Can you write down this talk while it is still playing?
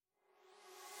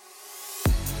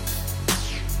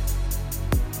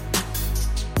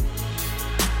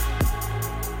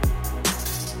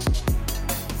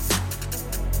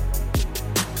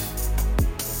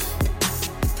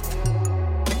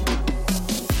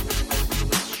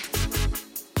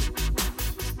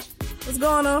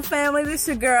going on, family? This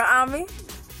your girl, Ami.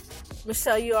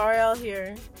 Michelle URL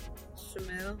here.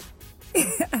 Shamel.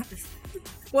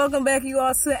 Welcome back, you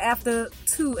all, to After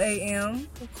 2 a.m.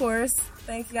 Of course.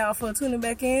 Thank y'all for tuning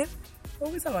back in. What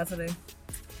are we talking about today?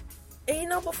 And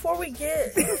before we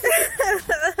get... Bro,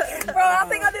 I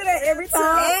think I do that every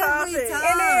time. Every time. And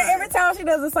then every time she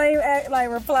does the same act,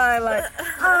 reply,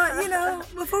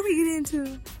 before we get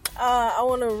into... I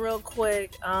want to real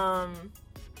quick,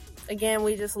 again,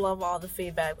 we just love all the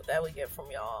feedback that we get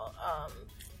from y'all.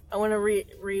 I want to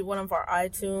read one of our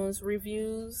iTunes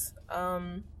reviews.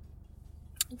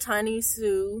 Tiny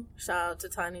Sue, shout out to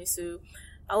Tiny Sue.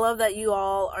 I love that you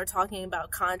all are talking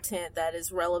about content that is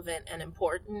relevant and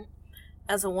important.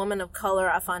 As a woman of color,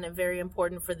 I find it very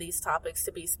important for these topics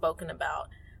to be spoken about.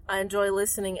 I enjoy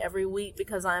listening every week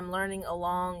because I'm learning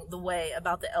along the way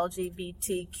about the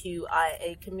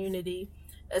LGBTQIA community,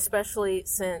 especially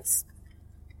since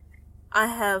I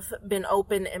have been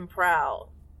open and proud.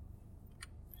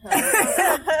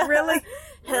 Really?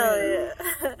 Hell yeah.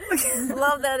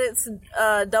 Love that it's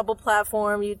double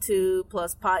platform, YouTube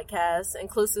plus podcast,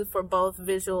 inclusive for both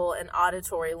visual and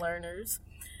auditory learners.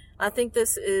 I think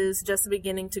this is just the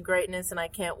beginning to greatness, and I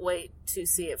can't wait to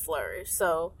see it flourish.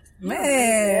 So, man,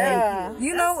 yeah. Thank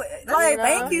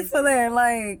you for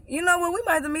that. You know what? We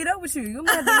might have to meet up with you. We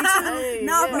might have to meet you.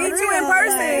 Meet you in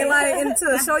person, and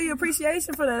to show you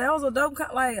appreciation for that. That was a dope,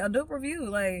 a dope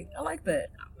review. I like that.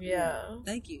 Yeah.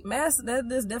 Thank you. That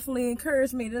just definitely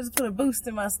encouraged me. Just put a boost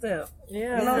in my step.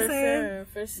 Yeah, you know what I'm saying?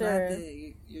 For sure. Glad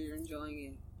that you're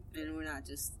enjoying it, and we're not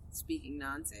just speaking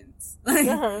nonsense. We're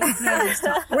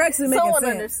actually making Someone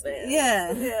sense. understands.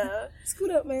 Yeah. Yeah.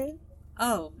 Scoot up, man.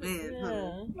 Oh man.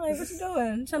 Yeah. What you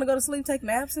doing? Trying to go to sleep, take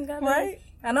naps, and goddamn. Right.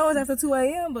 I know it's after 2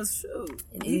 a.m., but shoot,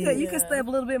 you can stay up a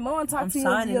little bit more and talk to your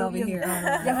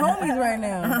homies right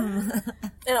now.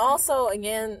 And also,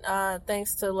 again,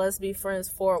 thanks to Lesbi Friends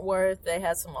Fort Worth. They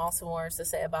had some awesome words to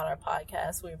say about our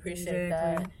podcast. We appreciate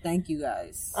that. Thank you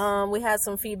guys. We had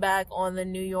some feedback on the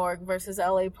New York versus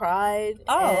LA Pride.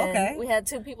 Oh, and okay. We had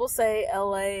 2 people say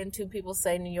LA and 2 people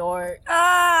say New York.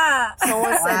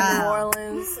 Someone Said New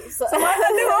Orleans. Someone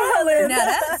said New Orleans. Now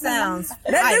that sounds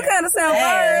that do kind of sound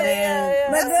weird. Yeah.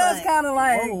 That does kind of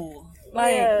when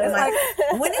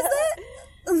is that?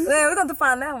 Yeah, we're going to have to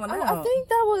find that one out. I think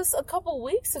that was a couple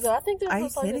weeks ago. I think that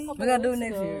was a couple We got to do it weeks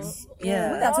next ago. year.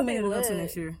 Yeah. We got too many to go to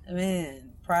next year.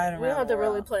 Man, Pride around. We have the to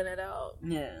really world. plan it out.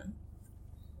 Yeah.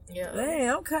 Yeah.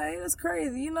 Damn, okay. That's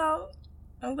crazy.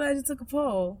 I'm glad you took a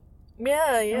poll.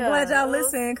 Yeah. I'm glad y'all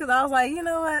listened, because I was like, you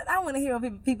know what? I want to hear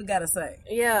what people got to say.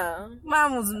 Yeah.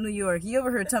 Mine was in New York. You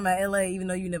ever heard talking about LA, even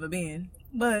though you never been?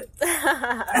 But, She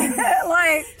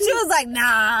was like,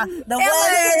 nah, the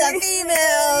weather, the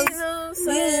females,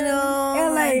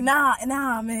 LA,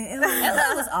 nah, man.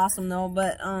 LA was awesome though,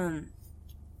 but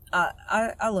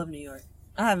I love New York.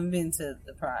 I haven't been to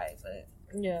the Pride, but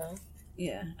yeah,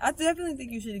 I definitely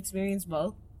think you should experience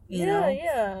both. You know?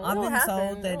 I've been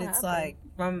told that it's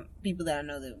from people that I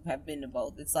know that have been to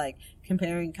both, it's like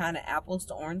comparing kind of apples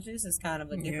to oranges. It's kind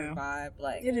of a different vibe.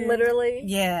 Literally.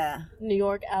 Yeah. New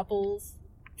York apples,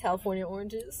 California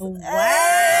oranges. Wow.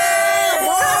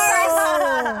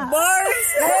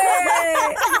 Bars.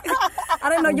 Hey. I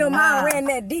didn't know your mind ran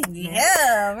that deep.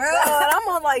 Yeah, bro. And I'm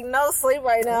on no sleep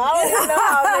right now. I don't even know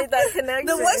how I made that connection.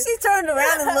 The way she turned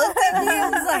around and looked at me, I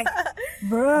was like,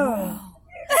 bro.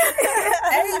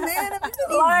 hey man,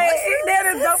 that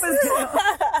is dope as hell.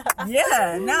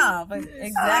 yeah, no, but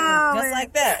exactly, just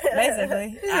like that,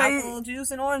 basically. Apple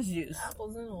juice and orange juice.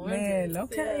 Apples and oranges. Man,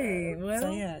 okay. Yeah. Well,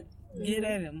 So yeah, get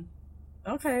at him.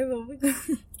 okay, well,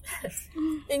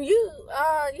 And you,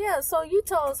 so you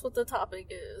tell us what the topic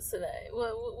is today.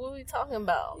 What are we talking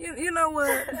about? you know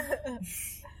what?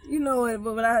 You know what?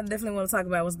 But what I definitely want to talk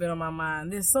about, what's been on my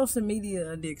mind, this social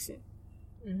media addiction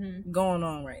going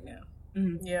on right now.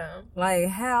 Mm-hmm. Yeah.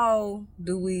 How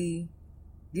do we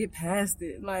get past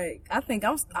it? I think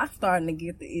I'm starting to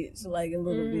get the itch, a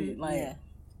little bit. Yeah.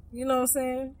 You know what I'm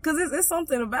saying? Because it's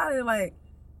something about it,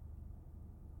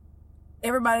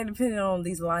 everybody depending on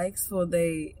these likes for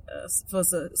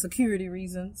security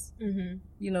reasons.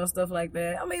 Mm-hmm. Stuff like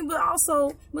that. I mean, but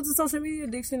also with the social media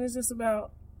addiction, it's just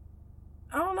about,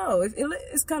 I don't know.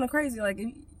 It's kind of crazy.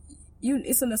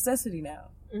 It's a necessity now.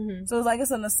 Mm-hmm. So it's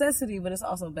it's a necessity, but it's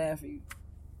also bad for you.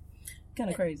 Kind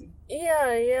of crazy.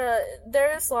 Yeah.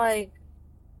 There's a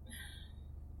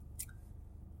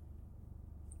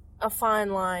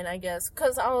fine line, I guess,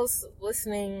 because I was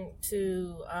listening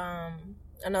to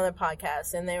another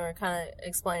podcast, and they were kind of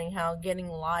explaining how getting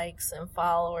likes and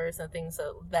followers and things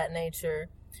of that nature,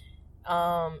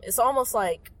 it's almost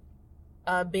like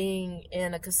being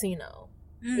in a casino.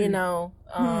 you know,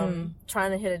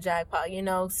 trying to hit a jackpot, you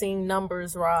know, seeing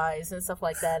numbers rise and stuff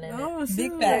like that. And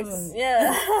big facts.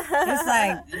 Yeah. It's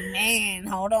like, man,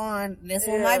 hold on. This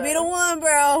one might be the one,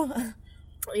 bro.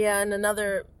 Yeah, and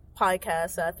another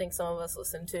podcast that I think some of us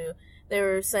listen to, they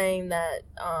were saying that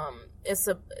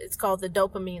it's called the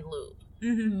dopamine loop.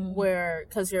 Mm-hmm. Where,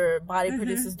 because your body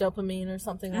produces dopamine or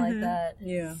something like that.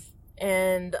 Yeah.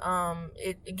 And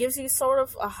it gives you sort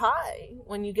of a high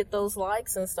when you get those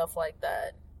likes and stuff like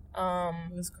that.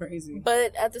 That's crazy.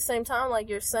 But at the same time, like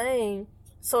you're saying,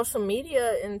 social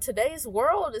media in today's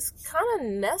world is kind of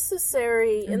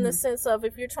necessary in the sense of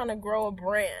if you're trying to grow a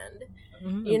brand,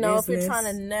 you know, if you're trying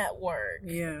to network.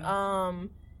 Yeah.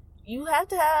 You have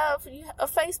to have a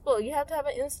Facebook. You have to have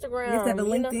an Instagram. You have to have a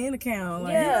LinkedIn account.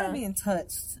 Like, you gotta be in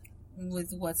touch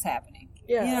with what's happening.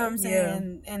 Yeah. You know what I'm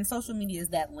saying? And social media is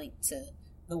that link to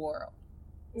the world.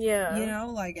 Yeah. You know,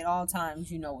 like at all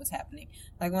times you know what's happening.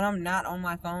 Like when I'm not on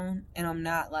my phone and I'm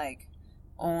not like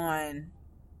on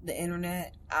the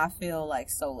internet, I feel like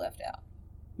so left out.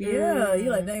 Yeah,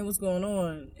 you're like, dang, what's going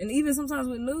on? And even sometimes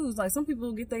with news, like some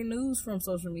people get their news from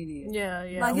social media. Yeah,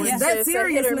 yeah. Like it's that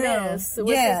serious now. Miss,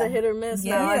 which is a hit or miss.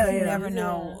 Yeah, you never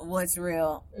know what's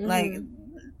real. Like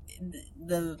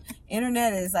the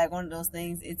internet is like one of those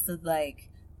things. It's like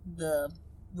the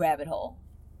rabbit hole.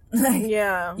 Like,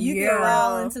 you can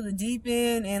fall into the deep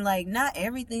end, and like not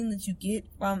everything that you get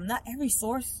from, not every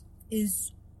source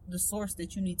is the source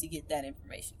that you need to get that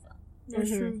information from. That's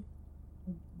true.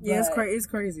 Yeah, it's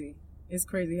crazy. It's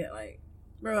crazy. Like,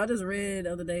 bro, I just read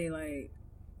the other day, like,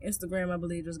 Instagram, I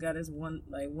believe, just got its 1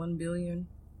 billion,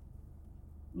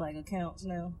 like, accounts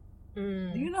now.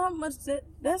 Do you know how much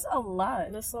that's a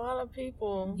lot? That's a lot of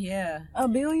people. Yeah.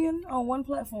 1 billion on one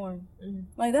platform.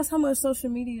 Like, that's how much social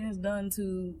media has done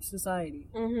to society.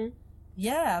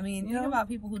 Yeah, I mean, think about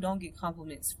people who don't get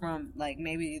compliments from, like,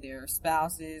 maybe their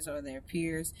spouses or their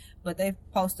peers, but they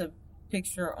post a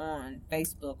picture on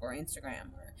Facebook or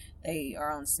Instagram, or they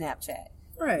are on Snapchat.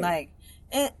 Right. Like,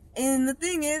 and the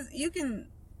thing is, you can,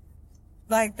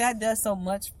 like, that does so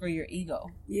much for your ego.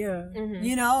 Yeah.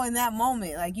 You know, in that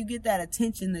moment, like, you get that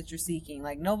attention that you're seeking.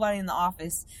 Like, nobody in the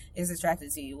office is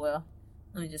attracted to you. Well,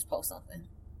 let me just post something.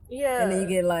 Yeah. And then you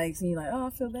get likes, and you're like, oh, I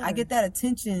feel better. I get that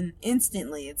attention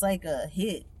instantly. It's like a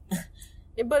hit.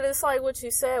 But it's like what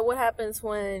you said. What happens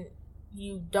when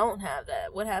you don't have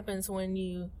that? What happens when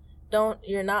you're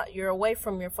away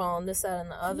from your phone, this, that,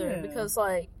 and the other? Yeah. Because,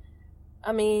 like,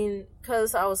 I mean,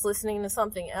 because I was listening to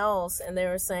something else, and they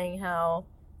were saying how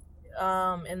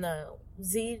in the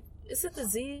Z, is it the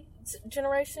Z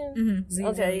generation? Z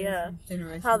okay,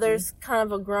 generation. How there's kind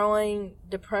of a growing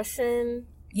depression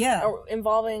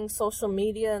involving social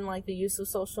media and, like, the use of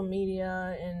social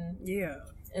media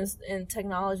and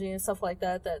technology and stuff like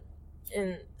that.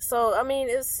 And so, I mean,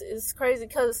 it's crazy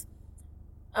because,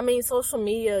 I mean, social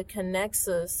media connects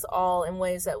us all in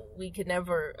ways that we could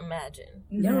never imagine.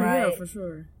 Right? Yeah, for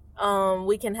sure.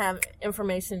 We can have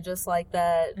information just like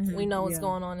that. We know what's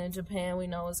going on in Japan. We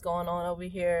know what's going on over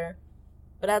here.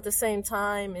 But at the same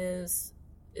time it's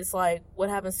like, what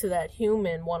happens to that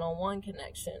human one-on-one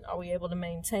connection? Are we able to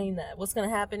maintain that? What's going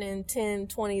to happen in 10,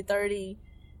 20, 30,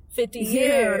 50 years?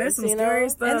 Yeah, that's some scary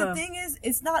stuff. And the thing is,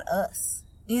 it's not us.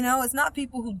 You know, it's not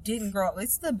people who didn't grow up.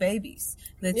 It's the babies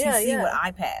that you see with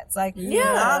iPads. Like,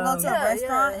 I'll go to a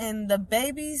restaurant and the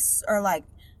babies are like,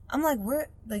 I'm like, where?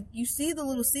 Like, you see the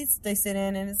little seats they sit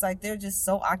in, and it's like they're just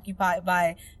so occupied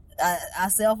by a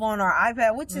cell phone or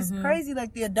iPad, which is crazy.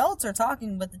 Like, the adults are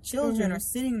talking, but the children are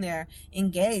sitting there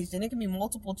engaged, and it can be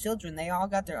multiple children. They all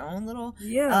got their own little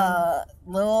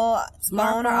little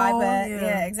phone or iPad.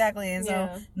 Yeah, exactly. And so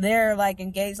they're like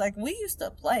engaged. Like, we used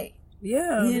to play.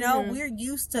 Yeah. You know, we're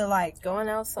used to like going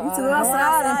outside. We go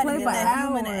outside and play for that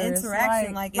hours. Human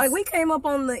interaction. Like we came up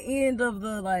on the end of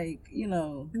the, like, you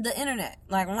know, the internet.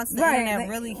 Like, once the internet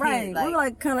really hit. Like, we were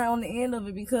like kind of on the end of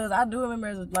it, because I do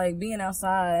remember like being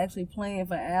outside actually playing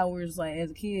for hours, like,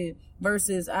 as a kid,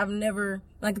 versus I've never,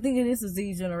 like, I think it is the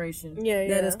Z generation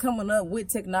that is coming up with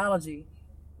technology.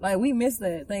 Like, we missed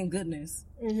that, thank goodness.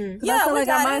 Because I feel like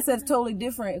our mindset's totally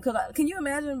different. Because can you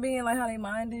imagine being like how their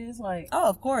mind is? Like, oh,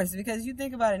 of course. Because you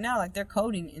think about it now, like, they're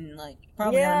coding in, like,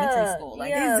 probably elementary school.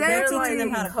 Like, they're teaching them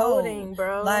how to code,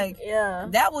 bro. Like,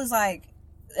 that was like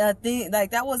a thing. Like,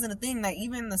 that wasn't a thing. Like,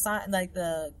 even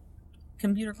the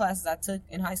computer classes I took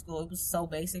in high school, it was so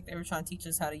basic. They were trying to teach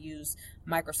us how to use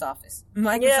Microsoft Office.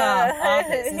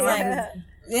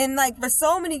 And, like, for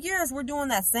so many years, we're doing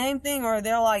that same thing, or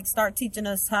they'll, like, start teaching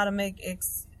us how to make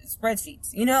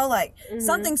spreadsheets. You know, like,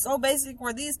 something so basic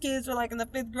where these kids are, like, in the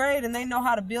 5th grade and they know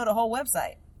how to build a whole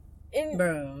website.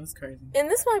 Bro, that's crazy. And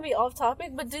this might be off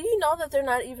topic, but do you know that they're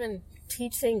not even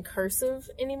teaching cursive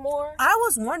anymore? I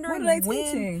was wondering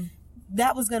when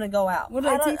that was gonna go out. What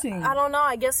are they teaching? I don't know.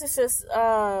 I guess it's just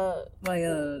like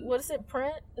what is it?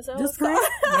 Print? Is that just print?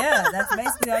 Yeah, that's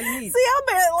basically all you need. See, I'm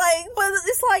like, but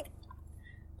it's like,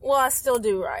 well, I still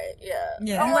do write.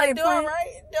 Yeah. I'm like, do I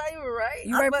write? Do I even write?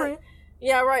 You write print?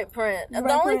 Yeah, I write print.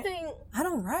 The only thing I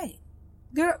don't write,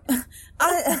 girl,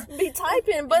 I be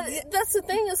typing, but that's the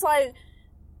thing. It's like,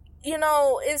 you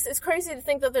know, it's crazy to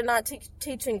think that they're not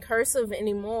teaching cursive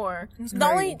anymore. The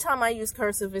only time I use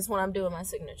cursive is when I'm doing my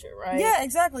signature, right? Yeah,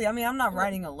 exactly. I mean, I'm not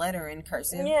writing a letter in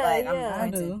cursive. Yeah, I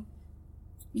do.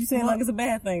 You saying like it's a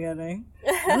bad thing, I think.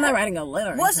 I'm not writing a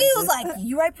letter. Well, she was like,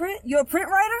 "You write print? You're a print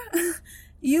writer?"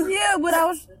 Yeah, but I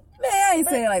was. Man, I ain't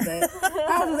saying it like that.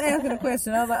 I was just asking a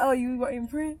question. I was like, "Oh, you were in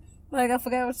print?" Like I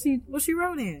forgot what she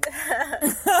wrote in.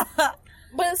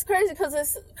 But it's crazy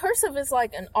because cursive is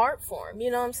like an art form, you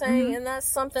know what I'm saying? Mm-hmm. And that's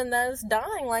something that's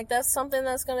dying. Like that's something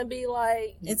that's going to be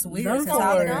like it's weird. It's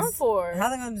going to be done for. How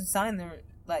are they going to sign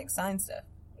stuff?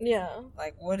 Yeah.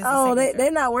 Like what is? Oh,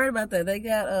 they're not worried about that. They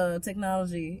got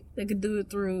technology. They could do it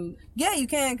through. Yeah, you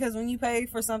can because when you pay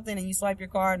for something and you swipe your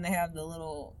card and they have the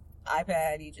little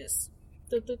iPad, you just.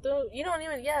 You don't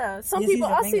even, some people,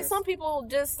 I see some people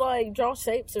just like draw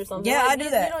shapes or something. Yeah, like, I do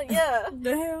that.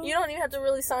 The hell? You don't even have to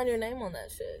really sign your name on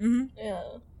that shit. Mm-hmm. Yeah.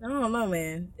 I don't know,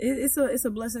 man. It's a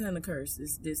blessing and a curse.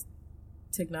 It's this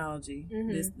technology,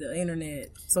 the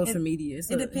internet, social media.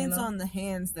 It depends on the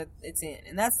hands that it's in.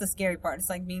 And that's the scary part. It's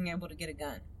like being able to get a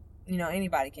gun. You know,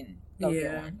 anybody can go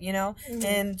get one, you know? Mm-hmm.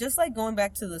 And just like going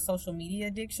back to the social media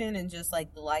addiction and just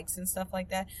like the likes and stuff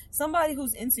like that, somebody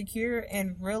who's insecure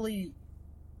and really,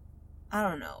 I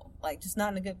don't know, like just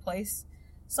not in a good place.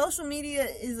 Social media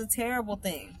is a terrible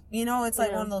thing. You know, it's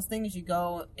like one of those things you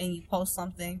go and you post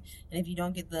something, and if you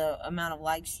don't get the amount of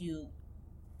likes you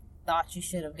thought you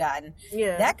should have gotten,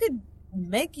 that could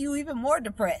make you even more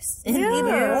depressed and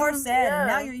even more sad. And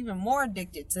now you're even more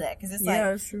addicted to that because it's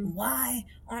like, why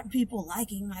aren't people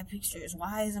liking my pictures?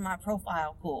 Why isn't my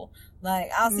profile cool?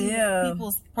 Like, I'll see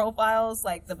people's profiles,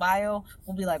 like the bio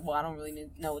will be like, well, I don't really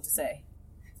know what to say.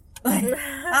 Like,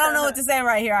 I don't know what to say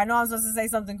right here. I know I'm supposed to say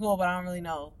something cool, but I don't really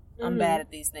know. I'm bad at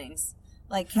these things.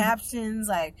 Like captions,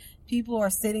 like people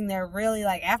are sitting there really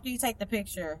like after you take the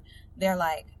picture, they're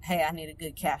like, hey, I need a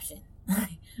good caption.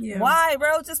 Why,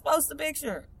 bro? Just post the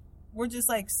picture. We're just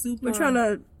like super.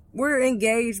 We're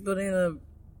engaged, but in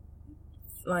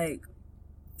a like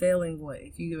failing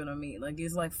way, if you get what I mean. Like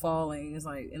it's like falling, it's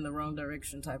like in the wrong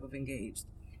direction type of engaged,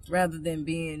 rather than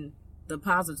being the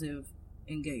positive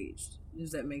engaged.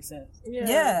 Does that make sense?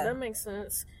 Yeah, that makes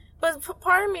sense. But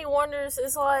part of me wonders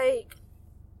is like,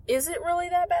 is it really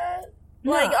that bad?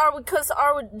 No. Like,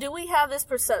 do we have this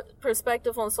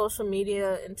perspective on social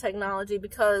media and technology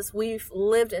because we've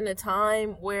lived in a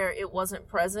time where it wasn't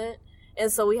present, and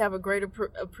so we have a greater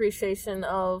appreciation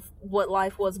of what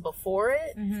life was before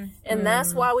it, and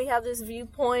that's why we have this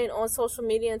viewpoint on social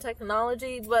media and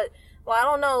technology. But well, I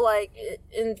don't know, like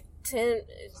in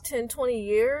 10, 20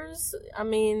 years, I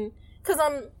mean. Because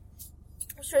I'm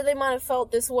sure they might have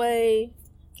felt this way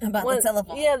about the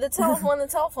telephone. Yeah, when the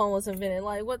telephone was invented.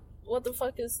 Like, what the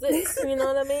fuck is this? You know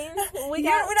what I mean? We're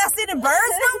not seeing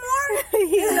birds no more?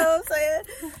 You know what I'm saying?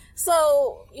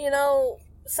 So, you know,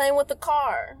 same with the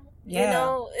car. Yeah.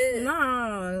 You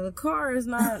know, the car is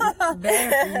not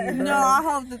bad for you. No, I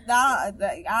hope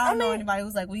that I don't know anybody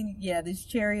who's like, these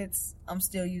chariots, I'm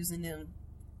still using them.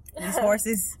 These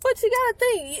horses. But you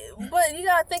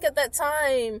gotta think at that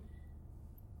time,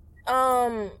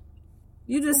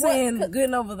 you're just saying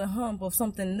getting over the hump of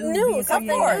something new. Of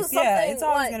course, it's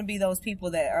always going to be those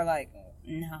people that are like,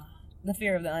 no, the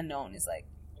fear of the unknown is like,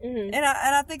 and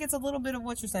I think it's a little bit of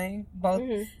what you're saying. Both,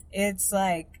 it's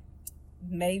like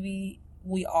maybe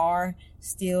we are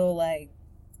still like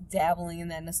dabbling in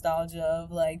that nostalgia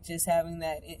of like just having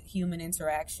that human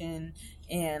interaction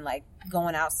and like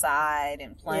going outside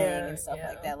and playing and stuff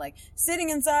like that. Like sitting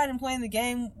inside and playing the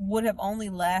game would have only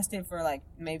lasted for like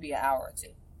maybe an hour or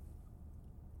two.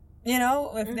 You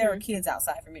know, if there were kids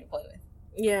outside for me to play with.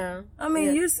 Yeah. I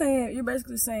mean, you're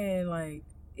basically saying like,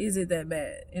 is it that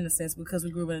bad in a sense because we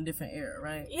grew up in a different era,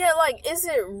 right? Yeah, like, is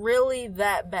it really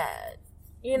that bad?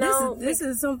 You know? This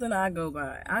is something I go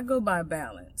by. I go by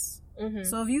balance.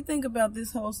 So if you think about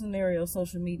this whole scenario of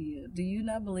social media, do you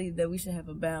not believe that we should have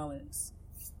a balance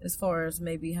as far as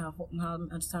maybe how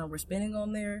much time we're spending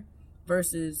on there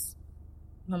versus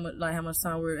how much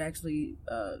time we're actually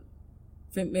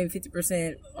maybe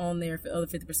 50% on there, the other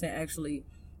 50% actually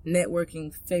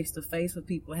networking face to face with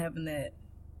people, having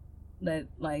that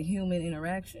like human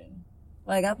interaction?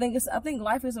 Like, I think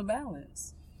life is a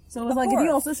balance. So it's like, if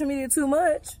you're on social media too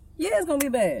much, yeah, it's going to be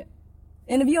bad.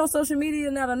 And if you're on social media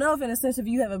not enough, in a sense, if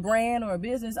you have a brand or a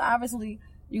business, obviously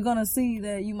you're going to see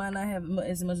that you might not have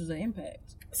as much of an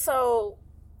impact. So,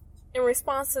 in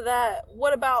response to that,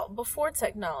 what about before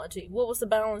technology? What was the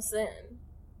balance then?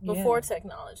 Before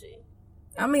technology?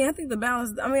 I mean, I think the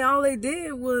balance, all they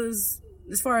did was,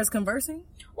 as far as conversing.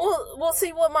 Well,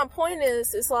 see, what my point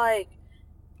is like,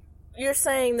 you're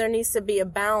saying there needs to be a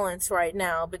balance right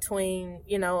now between,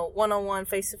 one-on-one,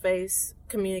 face-to-face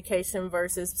communication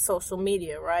versus social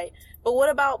media, right? But what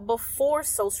about before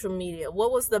social media?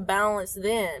 What was the balance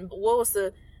then? What was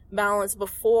the balance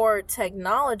before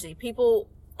technology? People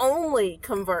only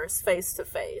converse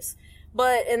face-to-face.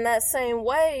 But in that same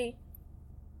way,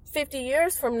 50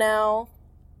 years from now,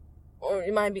 or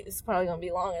it's probably going to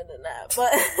be longer than that,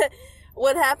 but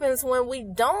what happens when we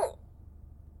don't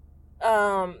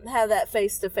have that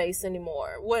face-to-face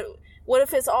anymore? What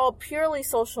if it's all purely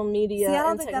social media? See, I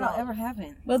don't think that'll ever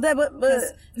happen. But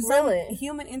really,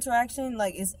 human interaction,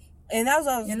 is, and that was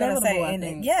what I was going to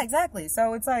say. Yeah, exactly.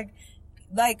 So it's like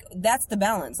that's the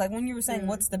balance. Like when you were saying,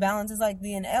 what's the balance? It's like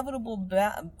the inevitable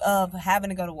of having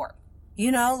to go to work.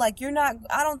 You're not,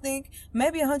 I don't think,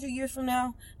 maybe 100 years from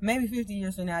now, maybe 50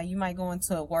 years from now, you might go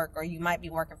into work or you might be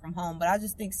working from home. But I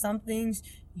just think some things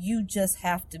you just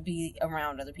have to be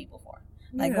around other people for.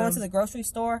 Like going to the grocery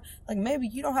store, maybe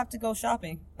you don't have to go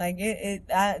shopping.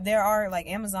 There are,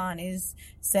 Amazon is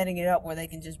setting it up where they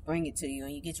can just bring it to you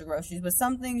and you get your groceries. But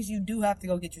some things you do have to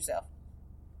go get yourself.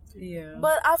 Yeah.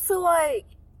 But I feel like,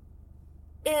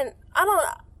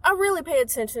 I really pay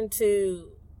attention to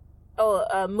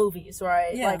movies,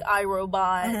 right? Yeah. Like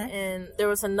iRobot, and there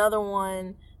was another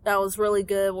one that was really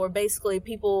good where basically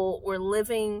people were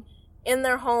living in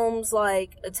their homes,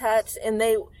 attached, and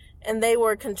they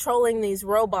were controlling these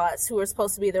robots who were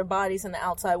supposed to be their bodies in the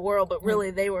outside world, but really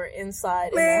they were inside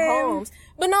in their homes.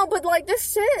 But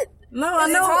this shit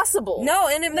is impossible. No,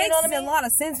 and it makes a lot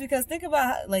of sense because think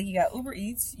about you got Uber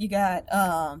Eats, you got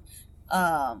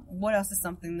what else is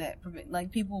something that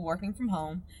people working from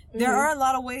home. There are a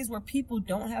lot of ways where people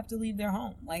don't have to leave their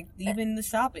home, even the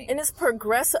shopping. And it's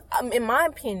progressive. In my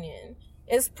opinion,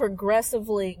 it's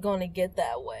progressively going to get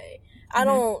that way. I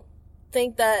don't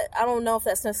know if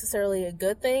that's necessarily a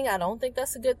good thing. I don't think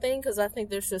that's a good thing because I think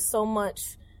there's just so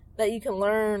much that you can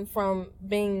learn from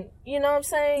being, you know what I'm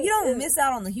saying? You don't miss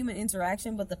out on the human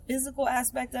interaction, but the physical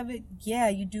aspect of it, yeah,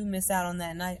 you do miss out on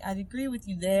that. And I agree with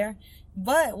you there.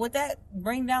 But would that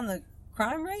bring down the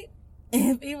crime rate?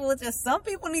 Some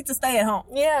people need to stay at home.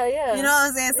 Yeah, yeah. You know what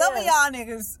I'm saying? Some of y'all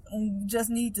niggas just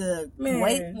need to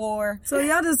wait for. So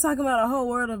y'all just talking about a whole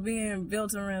world of being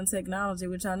built around technology,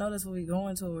 which I know that's what we're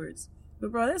going towards.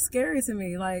 But bro, that's scary to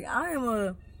me. I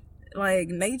am a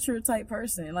nature type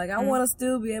person. I want to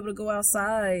still be able to go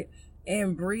outside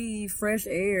and breathe fresh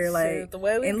air,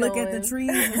 and look at the trees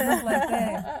and stuff like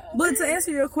that. But to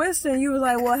answer your question, you was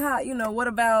well, how, what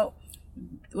about,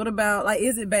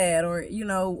 is it bad or,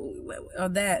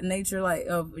 of that nature,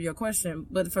 of your question.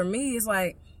 But for me, it's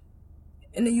and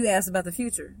then you asked about the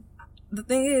future. The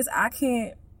thing is, I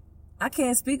can't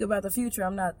speak about the future.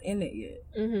 I'm not in it yet.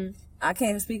 Mm-hmm. I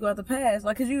can't speak about the past.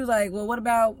 Cause you was well, what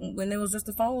about when it was just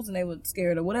the phones and they were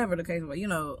scared or whatever the case was,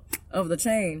 of the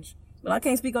change. But I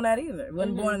can't speak on that either. I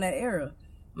wasn't born in that era.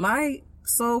 My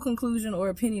sole conclusion or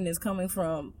opinion is coming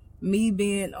from me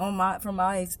being from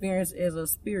my experience as a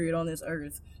spirit on this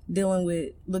earth, dealing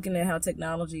with looking at how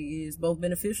technology is both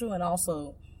beneficial and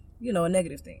also, a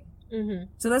negative thing. Mm-hmm.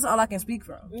 So that's all I can speak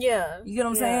from. Yeah. You get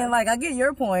what I'm saying? I get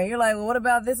your point. You're well, what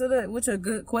about this or that? Which are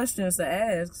good questions to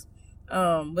ask.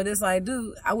 But it's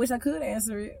dude, I wish I could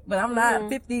answer it, but I'm not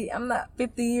 50. I'm not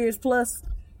 50 years plus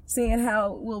seeing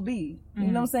how it will be. You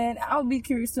know what I'm saying? I would be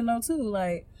curious to know too.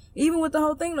 Even with the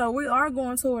whole thing though, we are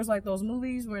going towards those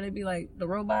movies where they be the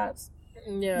robots.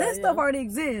 Yeah, that stuff already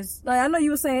exists. I know you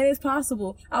were saying it's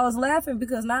possible. I was laughing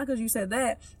because not because you said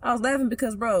that. I was laughing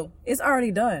because, bro, it's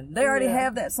already done. They already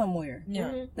have that somewhere.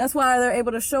 Yeah, that's why they're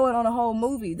able to show it on a whole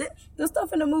movie. The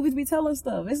stuff in the movies be telling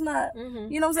stuff. It's not,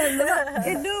 you know what I'm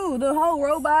saying? It do the whole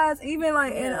robots, even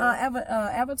in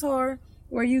Avatar,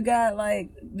 where you got they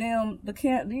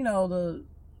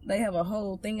have a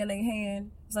whole thing in their hand.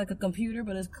 It's like a computer,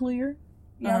 but it's clear.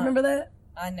 Y'all remember that?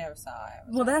 I never saw it.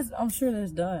 Well, I'm sure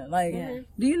that's done.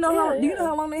 Do you know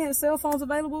how long they had cell phones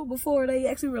available before they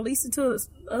actually released it to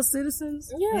us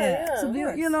citizens? Yeah.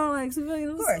 Civilians. Of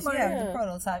course, the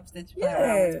prototypes that you play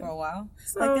around with for a while.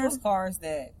 So, there's cars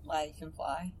that can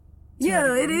fly.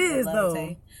 Yeah, it is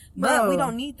though. But we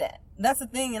don't need that. That's the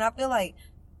thing, and I feel like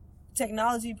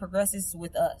technology progresses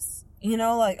with us. You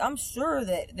know, like, I'm sure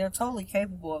that they're totally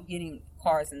capable of getting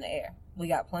cars in the air. We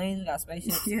got planes, we got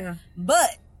spaceships. Yeah.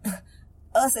 But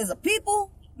us as a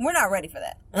people, we're not ready for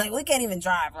that. Like, we can't even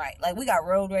drive right. Like, we got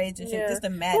road rage and shit. Just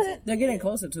imagine. They're getting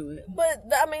closer to it. But,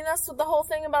 I mean, that's the whole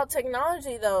thing about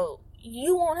technology, though.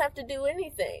 You won't have to do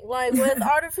anything. Like, with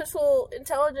artificial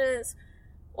intelligence,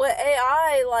 with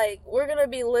AI, like, we're going to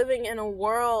be living in a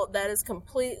world that is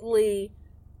completely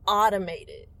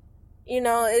automated. You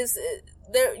know,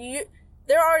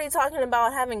 they're already talking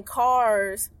about having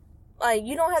cars. Like,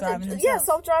 you don't have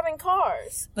self-driving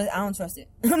cars. But I don't trust it.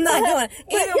 I'm not doing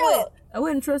it. I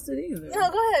wouldn't trust it either.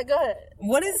 No, go ahead.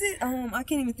 What is it? I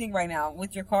can't even think right now.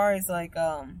 With your car, it's like,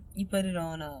 you put it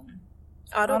on,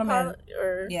 autopilot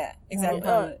or... Yeah,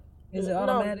 exactly. Is it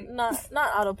automatic? No,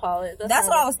 not autopilot. That's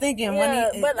what I was thinking. Yeah,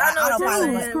 but I know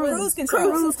autopilot. Cruise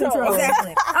control. Exactly.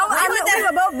 We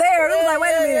were both there. It was like,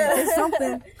 wait a minute, it's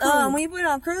something. When you put it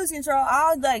on cruise control,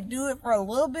 I would like do it for a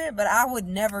little bit, but I would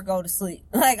never go to sleep.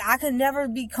 Like, I could never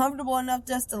be comfortable enough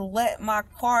just to let my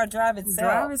car drive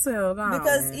itself.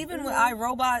 Because even with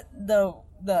iRobot,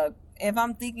 if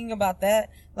I'm thinking about that,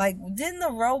 like, didn't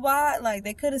the robot, like,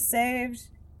 they could have saved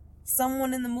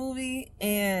someone in the movie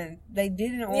and they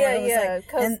didn't, or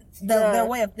and their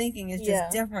way of thinking is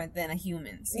just different than a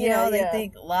human's. You know, they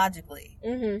think logically,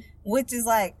 which is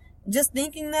like, just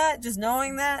thinking that, just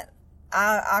knowing that,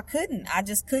 I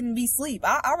just couldn't be sleep.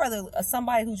 I'd rather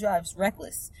somebody who drives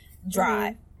reckless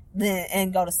drive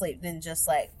and go to sleep than just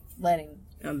like letting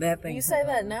that thing. You say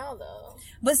that now though,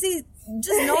 but see,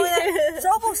 just knowing that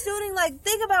troubleshooting, like,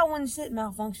 think about when shit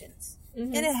malfunctions.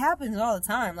 And it happens all the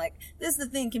time. Like, this is the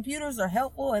thing. Computers are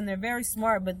helpful and they're very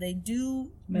smart, but they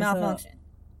do malfunction.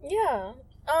 Yeah.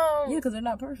 Because they're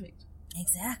not perfect.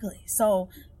 Exactly. So,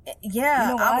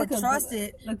 I would trust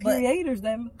it. The creators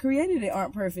that created it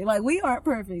aren't perfect. Like, we aren't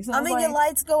perfect. So your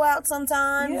lights go out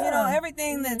sometimes. You know,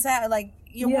 everything that's like,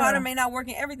 your water may not work,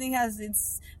 and everything has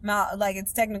its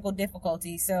technical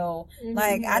difficulty. So,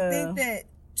 I think that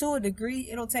to a degree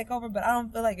it'll take over, but I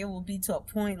don't feel like it will be to a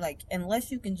point, like,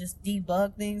 unless you can just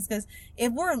debug things. Because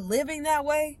if we're living that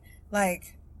way,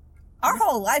 like, our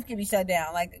whole life can be shut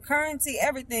down, like the currency,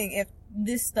 everything, if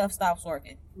this stuff stops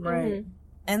working, right?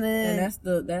 And that's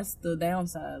the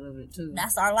downside of it too.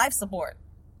 That's our life support.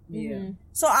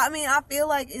 So I mean, I feel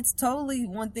like it's totally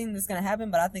one thing that's gonna happen,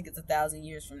 but I think it's 1,000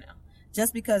 years from now,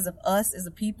 just because of us as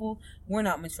a people, we're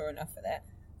not mature enough for that.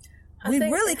 We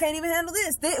really can't even handle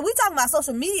this. We talking about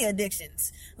social media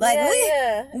addictions. Like, we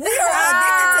are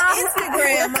addicted to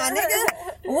Instagram, my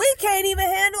nigga. We can't even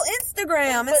handle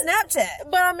Instagram and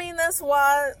Snapchat. But I mean, that's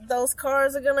why those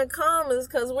cars are gonna come, is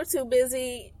because we're too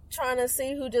busy trying to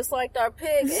see who just liked our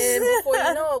pic, and before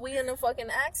you know it, we in a fucking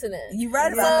accident. You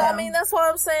right about that. I mean, that's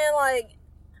why I'm saying, like,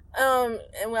 and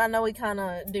I know we kind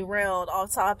of derailed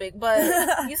off topic, but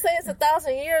you say it's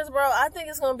 1,000 years, bro. I think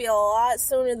it's going to be a lot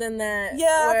sooner than that.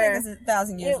 Yeah, I think it's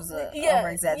 1,000 years was an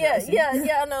over-exaggeration.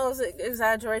 Yeah, I know it's an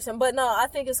exaggeration, but no, I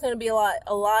think it's going to be a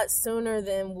lot sooner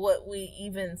than what we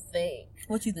even think.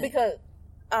 What you think? Because,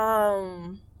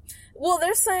 well,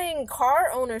 they're saying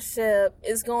car ownership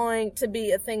is going to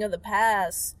be a thing of the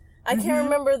past. I can't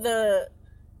remember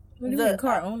what do you mean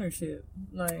car ownership?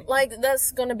 Like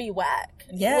that's gonna be whack.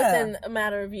 Yeah. Within a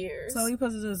matter of years. So you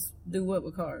supposed to just do what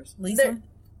with cars? Lease them?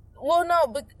 Well, no,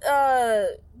 but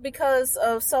because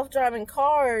of self-driving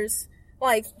cars,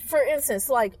 like, for instance,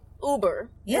 like Uber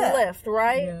and Lyft,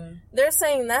 right? Yeah. They're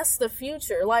saying that's the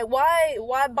future. Like,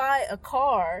 why buy a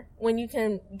car when you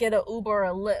can get an Uber or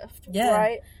a Lyft? Yeah.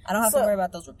 Right? I don't have to worry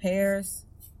about those repairs.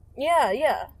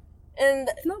 Yeah. And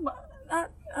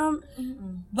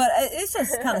but it's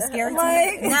just kind of scary to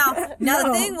me. Now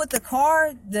the thing with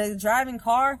the driving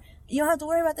car, you don't have to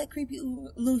worry about that creepy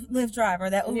Lyft driver,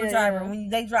 that Uber driver when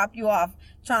they drop you off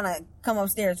trying to come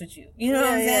upstairs with you. You know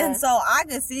what I'm saying? So I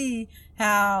could see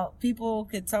how people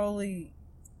could totally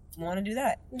want to do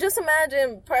that. Just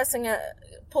imagine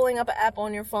pulling up an app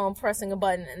on your phone, pressing a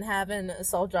button, and having a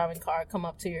self-driving car come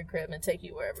up to your crib and take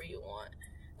you wherever you want.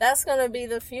 That's gonna be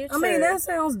the future. I mean, that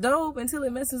sounds dope until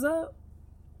it messes up.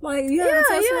 Like, you heard of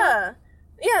Tesla?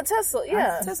 Yeah, Tesla,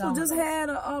 yeah. Tesla just had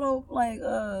an auto,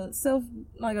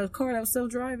 a car that was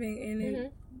self-driving, and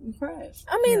it crashed.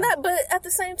 I mean, but at the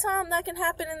same time, that can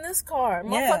happen in this car.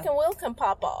 My fucking wheel can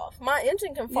pop off. My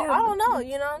engine can fall. I don't know,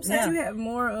 you know what I'm saying? But you have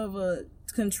more of a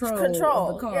control of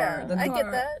the car. Yeah, I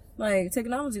get that. Like,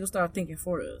 technology will start thinking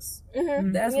for us.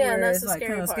 Mm-hmm. That's where it's like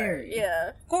kind of scary. Yeah,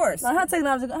 of course. Like,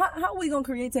 how are we gonna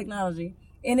create technology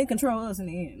and it control us in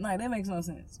the end? Like, that makes no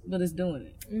sense. But it's doing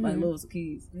it. Like Lewis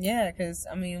Keys. Yeah, because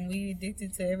I mean, we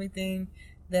addicted to everything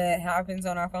that happens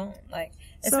on our phone. Like,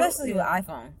 especially with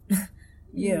iPhone.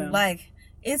 Yeah. Like,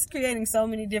 it's creating so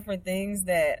many different things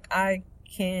that I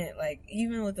can't, like,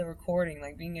 even with the recording,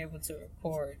 like, being able to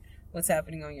record what's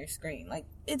happening on your screen. Like,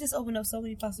 it just opened up so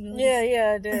many possibilities.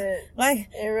 Yeah, it did. Like,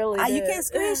 it really did. You can't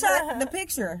screenshot the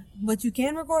picture, but you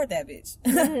can record that bitch.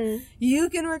 Mm-hmm. You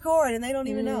can record, and they don't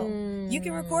even know. You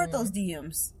can record those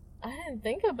DMs. I didn't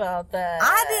think about that.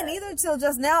 I didn't either till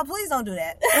just now. Please don't do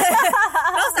that.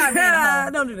 Don't start being a hoe.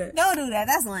 Don't do that. Don't do that.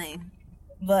 That's lame.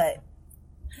 But,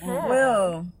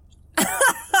 well,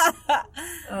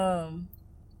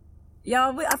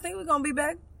 y'all, I think we're gonna be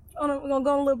back. We're gonna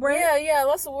go on a little break. Yeah.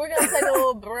 We're gonna take a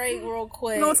little break real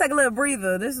quick. We're gonna take a little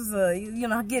breather. This is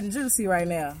getting juicy right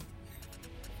now.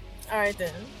 All right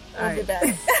then. I'll be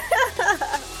back.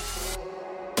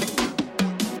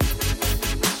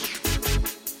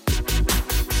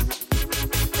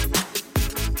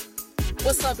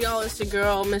 What's up, y'all? It's your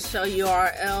girl, Michelle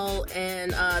URL,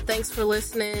 and thanks for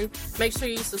listening. Make sure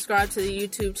you subscribe to the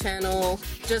YouTube channel.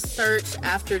 Just search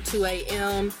After 2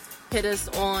 a.m. Hit us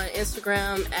on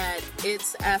Instagram at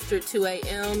It's After 2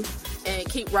 a.m. and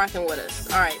keep rocking with us.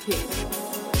 All right, peace.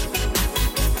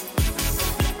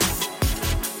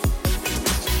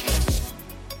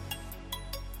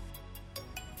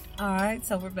 All right,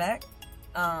 so we're back,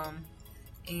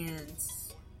 and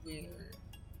we're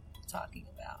talking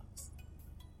about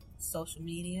social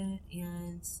media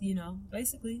and,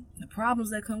 basically the problems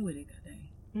that come with it, goddamn.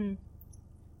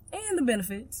 And the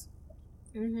benefits.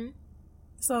 Mm-hmm.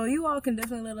 So you all can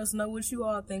definitely let us know what you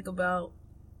all think about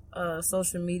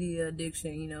social media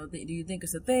addiction. Do you think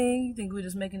it's a thing? You think we're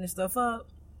just making this stuff up?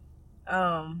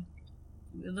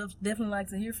 We'd definitely like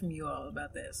to hear from you all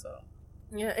about that. So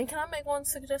yeah, and can I make one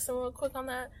suggestion real quick on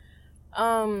that?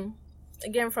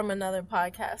 Again, from another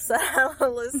podcast that I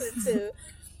listened to,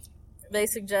 they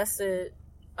suggested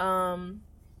turn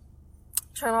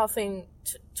off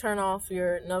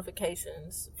your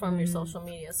notifications from your social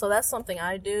media. So that's something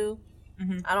I do.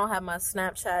 Mm-hmm. I don't have my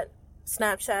Snapchat,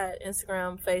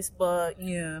 Instagram, Facebook.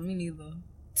 Yeah, me neither.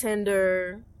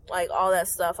 Tinder, like all that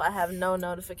stuff. I have no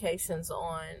notifications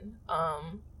on.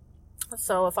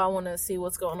 So if I want to see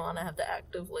what's going on, I have to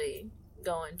actively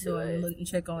go into it. Look and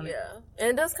check on it. Yeah.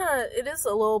 And it is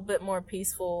a little bit more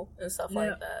peaceful and stuff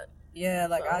like that. Yeah,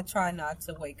 like I try not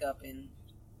to wake up and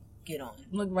get on.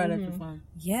 Look right at your phone.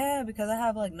 Yeah, because I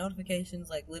have like notifications,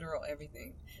 like literal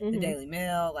everything. The Daily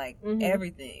Mail, like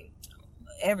everything.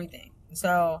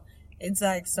 So it's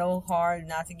like so hard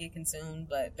not to get consumed,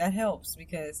 but that helps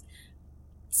because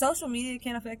social media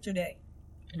can affect your day.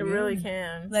 It really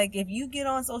can. Like, if you get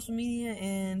on social media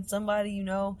and somebody,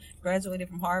 graduated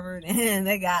from Harvard and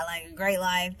they got, like, a great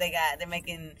life, they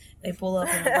pull up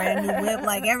in a brand new whip,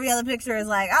 like, every other picture is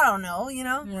like, I don't know,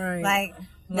 Right. Like,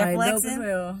 they're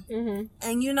flexing.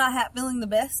 And you're not feeling the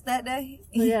best that day.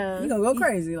 Yeah. You're gonna go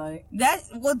crazy, like. That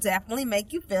will definitely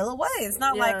make you feel away. It's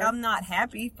not like I'm not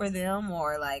happy for them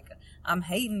or, like, I'm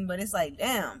hating, but it's like,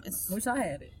 damn. Wish I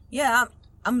had it. Yeah,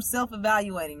 I'm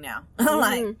self-evaluating now. I'm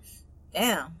like,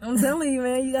 damn. I'm telling you,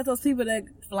 man, you got those people that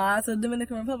fly to the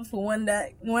Dominican Republic for one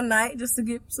night just to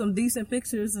get some decent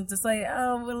pictures and to say,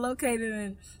 oh, we're located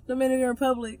in Dominican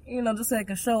Republic, just so they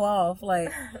can show off.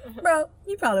 Like, bro,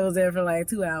 you probably was there for like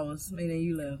 2 hours, and then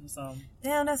you left or something.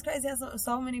 Damn, that's crazy.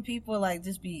 So many people like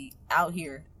just be out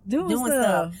here doing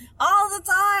stuff all the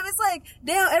time. It's like,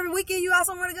 damn, every weekend you got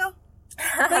somewhere to go.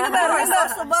 Think about it, we're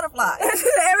social butterfly.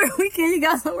 Every weekend you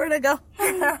got somewhere to go.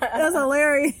 That's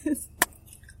hilarious.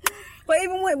 But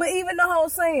even the whole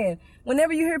saying,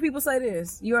 whenever you hear people say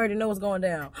this, you already know what's going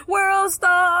down. World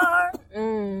star.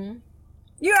 You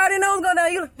already know what's going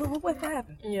down. You like, what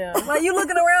happened? Yeah. Like you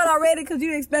looking around already because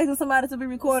you expecting somebody to be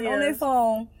recording on their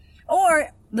phone, or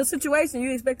the situation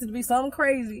you expect it to be something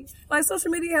crazy. Like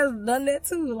social media has done that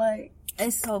too. Like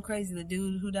it's so crazy. The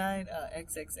dude who died,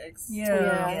 XXX.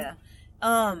 Yeah.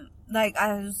 Like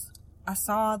I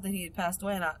saw that he had passed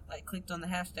away, and I like clicked on the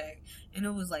hashtag, and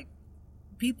it was like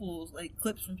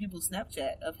clips from people's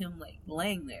Snapchat of him like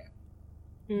laying there,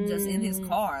 just in his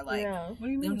car, like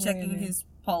them checking his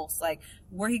pulse, like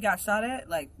where he got shot at,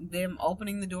 like them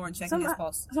opening the door and checking his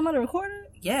pulse. Somebody recorded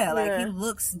it? Yeah, like he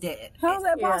looks dead. How is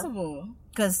that possible?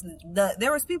 Because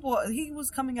there was people. He was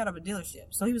coming out of a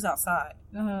dealership, so he was outside,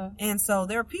 and so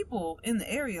there are people in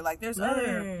the area. Like there's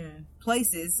other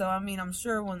places. So I mean, I'm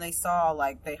sure when they saw,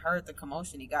 like they heard the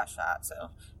commotion, he got shot. So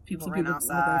people ran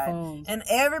outside, and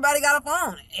everybody got a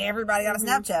phone. Everybody got a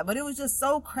Snapchat. But it was just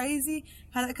so crazy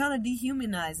how that kind of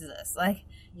dehumanizes us. Like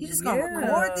you just gonna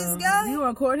record this guy? You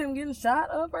record him getting shot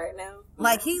up right now?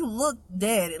 Like he looked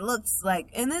dead. It looks like,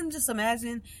 and then just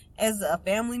imagine as a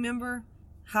family member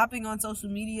hopping on social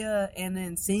media and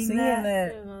then seeing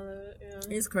that.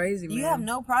 It's crazy, man. You have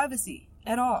no privacy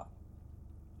at all.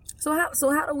 So how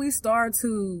do we start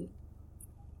to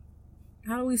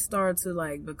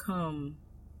like become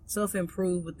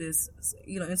self-improve with this,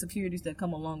 insecurities that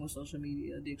come along with social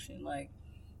media addiction, like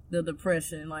the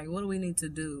depression? Like, what do we need to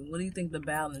do? What do you think the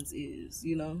balance is,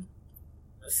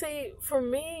 See, for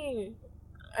me,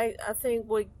 I think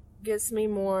what gets me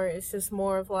more is just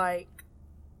more of like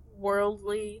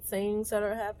worldly things that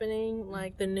are happening,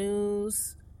 like the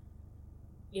news,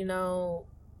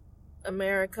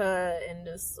 America, and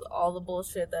just all the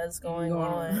bullshit that's going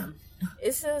on.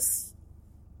 It's just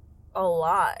a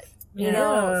lot.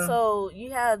 So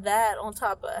you have that on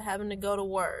top of having to go to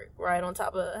work, right? On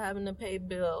top of having to pay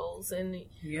bills, and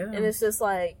it's just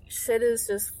like shit is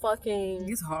just fucking.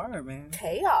 It's hard, man.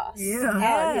 Chaos. Out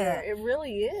here. It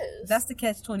really is. That's the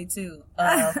catch-22.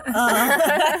 Bro,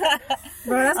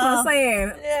 that's what I'm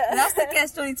saying. Yeah, that's the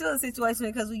catch-22 of the situation,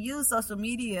 because we use social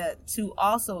media to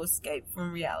also escape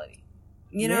from reality.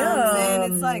 You know what I'm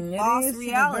saying? It's like false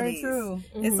reality. True.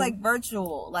 It's like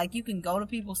virtual. Like, you can go to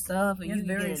people's stuff and you can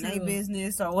get in their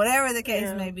business or whatever the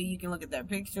case may be. You can look at their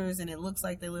pictures and it looks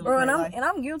like they live a great life. And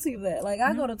I'm guilty of that. Like,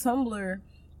 I go to Tumblr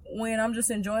when I'm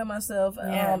just enjoying myself,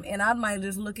 and I might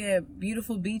just look at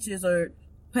beautiful beaches or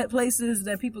places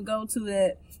that people go to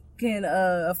that can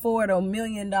afford $1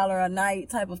 million a night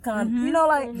type of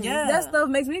that stuff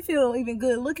makes me feel even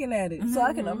good looking at it. So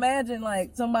I can imagine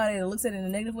like somebody that looks at it in a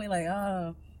negative way, like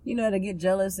to get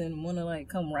jealous and want to like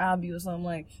come rob you or something.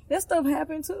 Like, that stuff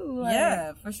happen too. Like,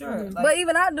 yeah, for sure. Like, but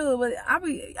even I do it. But I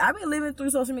be living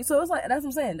through social media, so it's like, that's what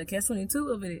I'm saying. The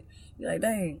catch-22 of it. You're like,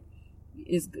 dang,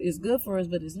 it's good for us,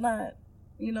 but it's not.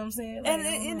 You know what I'm saying? Like,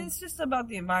 and it's just about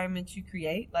the environment you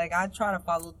create. Like, I try to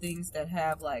follow things that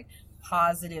have like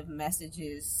positive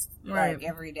messages, like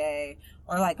every day,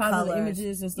 or like positive colors.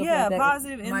 Images and stuff like that. Yeah,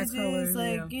 positive images, colors,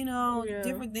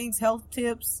 different things, health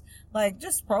tips, like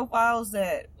just profiles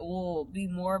that will be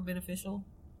more beneficial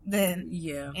than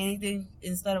anything,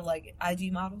 instead of like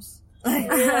IG models.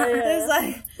 It's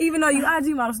like, even though you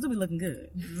IG models do be looking good,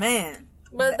 man.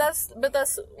 But that's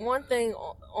one thing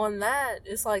on that.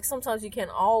 It's like sometimes you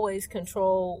can't always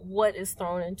control what is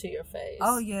thrown into your face.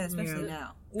 Oh yeah, especially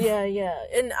now. Yeah.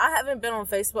 And I haven't been on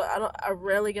Facebook. I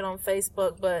rarely get on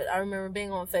Facebook, but I remember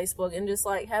being on Facebook and just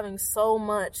like having so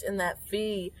much in that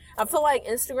feed. I feel like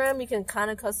Instagram, you can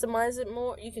kind of customize it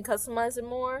more.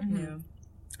 Yeah.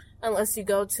 Unless you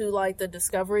go to like the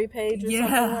discovery page or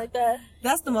something like that.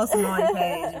 That's the most annoying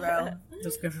page, bro.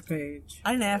 Discovery page.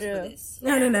 I didn't ask for this.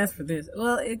 I didn't ask for this.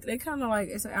 Well, it kind of like,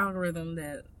 it's an algorithm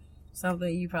that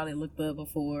something you probably looked up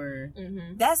before.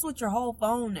 Mm-hmm. That's with your whole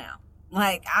phone now.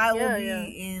 Like, I will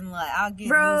be in, like, I'll get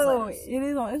bro,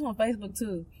 newsletters. It's on Facebook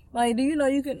too. Like, do you know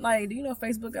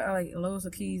Facebook got like loads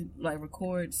of keys, like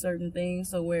record certain things,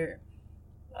 so where,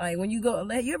 like, when you go,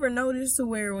 you ever notice to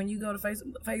where when you go to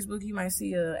Facebook, you might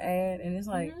see an ad and it's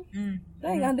like,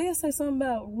 dang, I did say something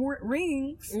about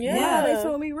rings. Yeah. They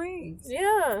told me rings.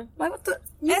 Yeah. Like, what the?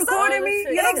 You recording me?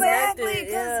 Exactly.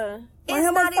 Yeah. Like,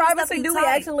 how much privacy do we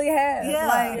actually have?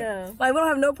 Like, we don't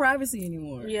have no privacy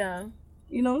anymore. Yeah.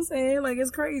 You know what I'm saying? Like, it's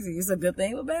crazy. It's a good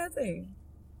thing or bad thing.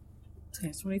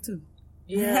 Catch-22.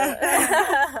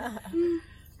 Yeah.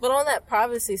 But on that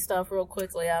privacy stuff, real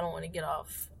quickly, I don't want to get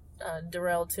off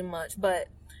derailed too much, but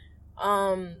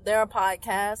there are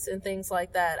podcasts and things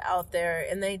like that out there,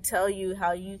 and they tell you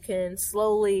how you can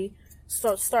slowly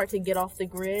start to get off the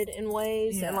grid in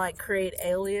ways and like create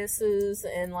aliases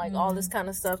and like all this kind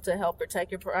of stuff to help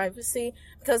protect your privacy,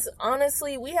 because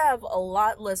honestly we have a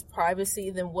lot less privacy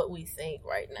than what we think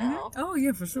right now. Oh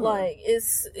yeah, for sure. Like,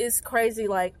 it's crazy,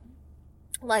 like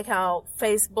how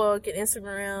Facebook and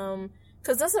Instagram,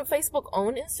 because doesn't Facebook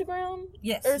own Instagram?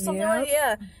 Yes. Or something like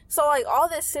that? Yeah. So, like, all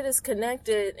this shit is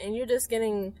connected, and you're just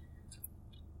getting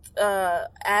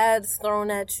ads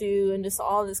thrown at you and just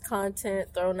all this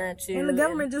content thrown at you. And the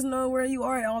government just know where you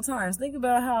are at all times. Think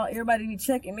about how everybody be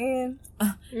checking in.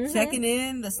 Checking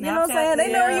in, the Snapchat. You know what I'm saying? They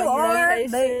know where you are.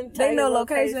 They know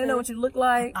location. They know what you look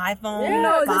like. iPhone.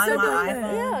 Yeah, find my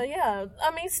iPhone. Yeah.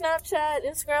 I mean, Snapchat,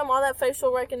 Instagram, all that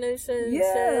facial recognition.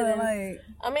 Yeah, shit. like,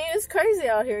 I mean, it's crazy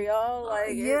out here, y'all.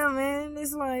 Like, man,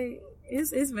 it's like,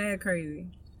 it's mad crazy.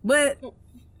 But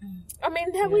I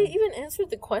mean, have we even answered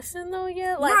the question though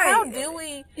yet? Like, how do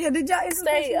we did y'all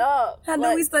stay up? How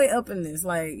do we stay up in this?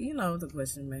 Like, you know the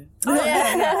question, man.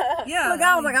 Yeah. Look,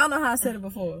 I was like, I don't know how I said it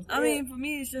before. I mean, for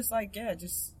me, it's just like,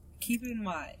 just keeping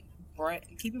my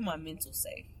mental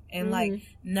safe, and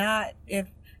not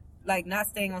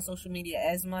staying on social media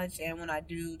as much. And when I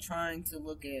do, trying to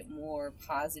look at more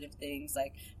positive things,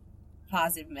 like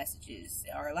positive messages,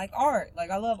 or like art.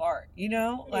 Like, I love art,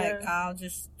 I'll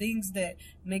just things that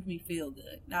make me feel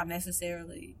good, not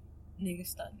necessarily niggas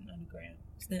stunting on the ground.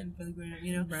 standing for the gram,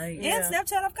 you know? Right. And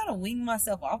Snapchat, I've kind of weaned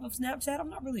myself off of Snapchat. I'm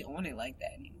not really on it like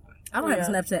that anymore. I don't have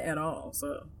Snapchat at all,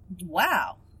 so.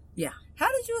 Wow. Yeah.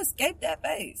 How did you escape that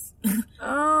phase?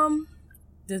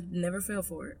 Just never fell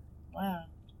for it. Wow.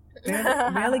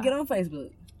 Barely get on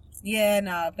Facebook. Yeah,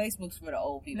 nah, Facebook's for the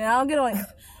old people. Now I'll get on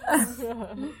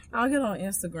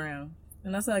Instagram.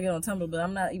 And that's how I get on Tumblr, but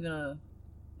I'm not even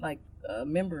a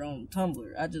member on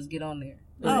Tumblr. I just get on there.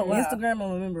 But wow. Instagram I'm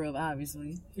a member of,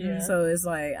 obviously. Yeah. So it's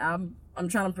like I'm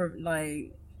trying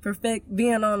to perfect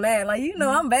being on that. Like, you know,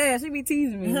 I'm bad. She be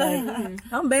teasing me. Like,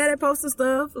 I'm bad at posting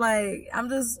stuff. Like, I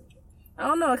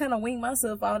don't know. I kind of winged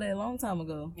myself out there a long time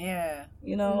ago. Yeah.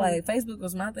 You know, like, Facebook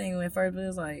was my thing at first, but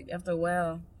it's like, after a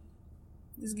while,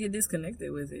 just get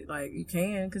disconnected with it. Like, you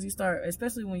can, because you start,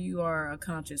 especially when you are a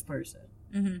conscious person.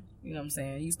 Mm-hmm. You know what I'm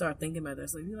saying? You start thinking about that.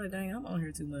 So you're like, dang, I'm on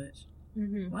here too much.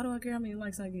 Mm-hmm. Why do I care how many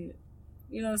likes I get?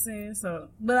 You know what I'm saying? So,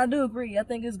 but I do agree. I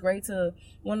think it's great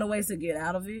one of the ways to get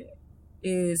out of it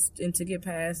is, and to get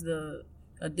past the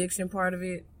addiction part of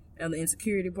it and the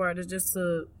insecurity part is just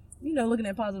to, you know, looking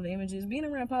at positive images, being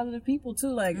around positive people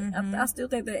too. Like, I still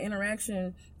think that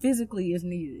interaction physically is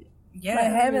needed. Yeah.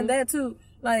 Like, having that too.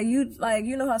 Like, you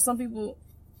know how some people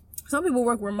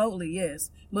work remotely, yes.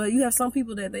 But you have some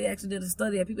people that they actually did a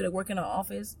study of people that work in an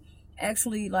office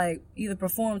actually, like, either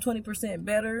perform 20%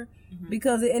 better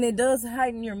because it does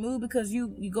heighten your mood because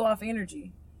you go off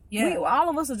energy. Yeah. All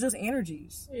of us are just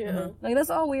energies. Yeah. Like, that's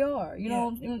all we are. You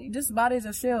know, this body is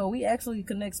a shell. We actually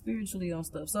connect spiritually on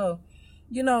stuff. So,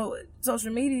 you know,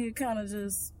 social media kind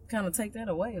of take that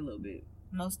away a little bit.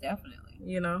 Most definitely.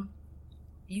 You know?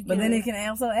 But then it can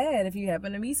also add if you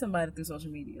happen to meet somebody through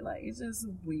social media. Like, it's just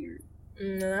weird.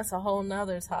 That's a whole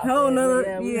nother topic.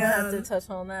 We have to touch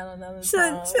on that another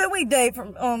time. Should we date from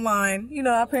online? You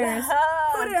know, our parents.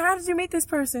 How did you meet this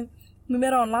person? We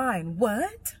met online.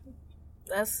 What?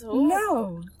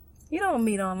 No. You don't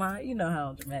meet online. You know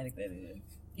how dramatic that is.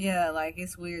 Yeah, like,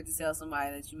 it's weird to tell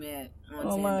somebody that you met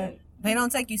on Tinder. They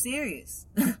don't take you serious.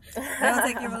 They don't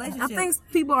take your relationship. I think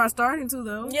people are starting to,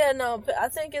 though. Yeah, no, I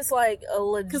think it's like a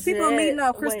legit. Because people are meeting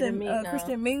off Christian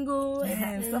Mingle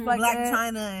and stuff like Black that.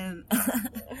 China and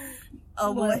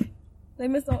oh boy, they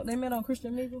met on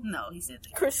Christian Mingle. No, he said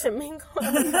that. Christian Mingle.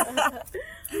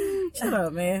 Shut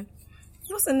up, man.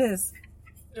 What's in this?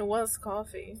 It was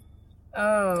coffee.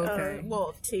 Oh, okay.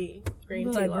 Well, tea.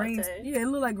 Green tea latte. Yeah, it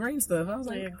looked like green stuff. I was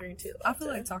like, green tea latte. I feel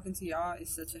like talking to y'all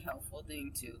is such a helpful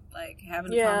thing, too. Like,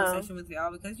 having a conversation with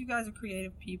y'all, because you guys are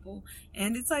creative people.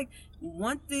 And it's like,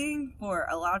 one thing for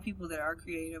a lot of people that are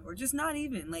creative, or just not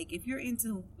even, like, if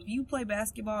you play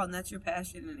basketball and that's your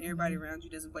passion and everybody around you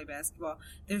doesn't play basketball,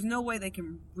 there's no way they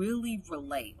can really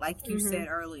relate. Like you said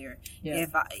earlier, if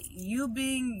you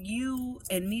being you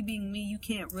and me being me, you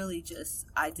can't really just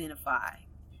identify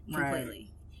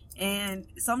completely. Right. And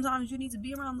sometimes you need to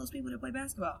be around those people that play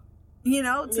basketball, you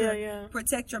know, to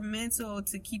protect your mental,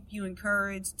 to keep you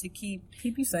encouraged, to keep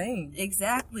you sane.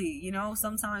 Exactly. You know,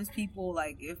 sometimes people,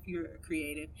 like, if you're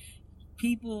creative,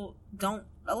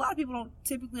 a lot of people don't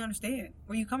typically understand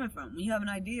where you're coming from. When you have an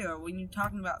idea or when you're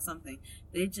talking about something,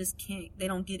 they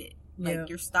don't get it. Like,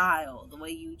 your style, the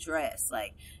way you dress,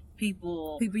 like,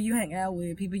 people you hang out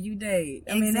with, people you date.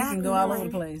 I mean, they can go all over the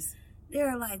place.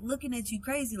 They're like looking at you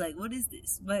crazy, like, what is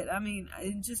this? But I mean,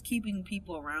 it's just keeping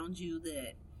people around you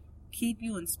that keep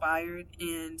you inspired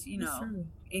and, you know,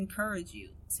 encourage you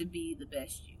to be the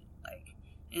best you. Like,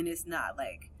 and it's not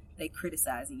like they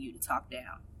criticizing you to talk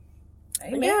down.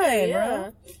 Amen,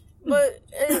 bro. But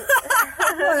look,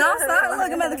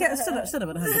 I'm at the cat. Shut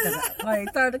up, like,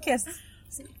 start the cast.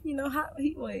 You know, hot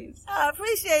heat waves. I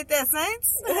appreciate that,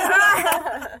 Saints.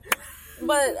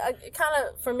 But I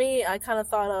kind of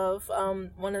thought of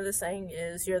one of the saying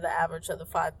is you're the average of the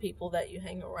 5 people that you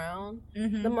hang around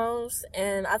the most,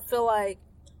 and I feel like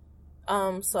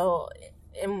and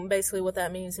basically what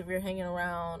that means, if you're hanging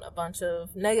around a bunch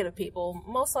of negative people,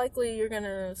 most likely you're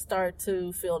gonna start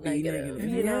to feel negative.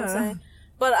 You know what I'm saying?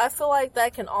 But I feel like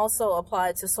that can also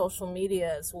apply to social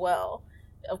media as well.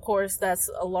 Of course, that's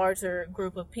a larger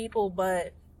group of people,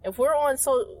 but if we're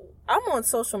I'm on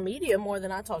social media more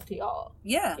than I talk to y'all.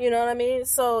 Yeah. You know what I mean?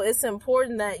 So it's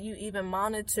important that you even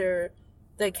monitor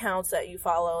the accounts that you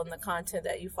follow and the content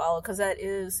that you follow, because that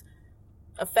is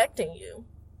affecting you.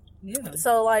 Yeah.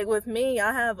 So, like, with me,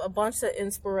 I have a bunch of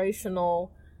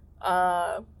inspirational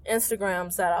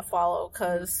Instagrams that I follow,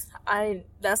 because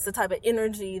that's the type of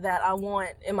energy that I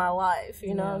want in my life.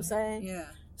 You know what I'm saying? Yeah.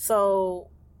 So,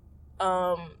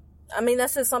 I mean,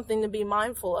 that's just something to be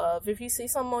mindful of. If you see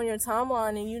something on your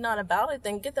timeline and you're not about it,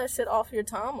 then get that shit off your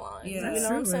timeline. Yeah, you know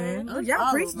what I'm saying?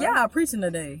 Y'all preaching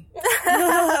today.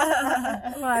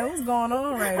 Like, what's going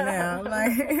on right now?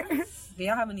 Like, do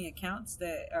y'all have any accounts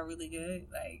that are really good,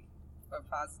 like for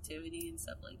positivity and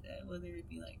stuff like that? Whether it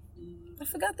be like food. I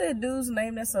forgot that dude's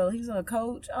name. He's a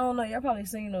coach. I don't know. Y'all probably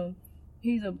seen him.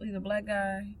 He's a black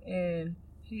guy, and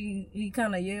he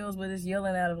kind of yells, but it's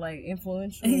yelling out of like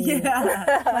influential.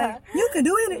 Yeah, like you can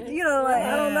do anything. You know, like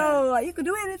I don't know, like you can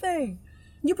do anything.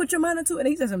 You put your mind into it. And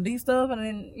he said some deep stuff, and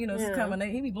then just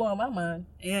combination. He be blowing my mind.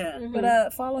 Yeah,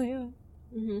 but follow him.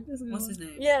 Mm-hmm. What's his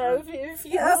name? Yeah, if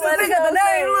you that's what I got the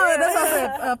name. Look, that's what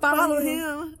I said. Follow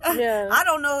him. Yeah, I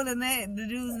don't know the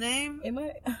dude's name. It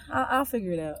might. I'll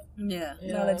figure it out. Yeah,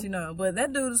 I'll let you know. But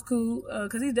that dude is cool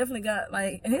because he's definitely got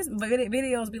like his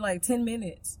videos be like 10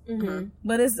 minutes. Mm-hmm.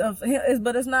 But it's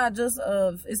not just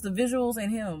it's the visuals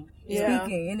and him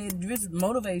speaking, and it just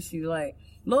motivates you. Like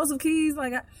Loads of Keys,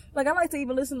 like I like to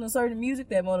even listen to certain music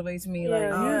that motivates me.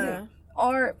 Like music,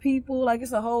 art, people. Like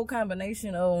it's a whole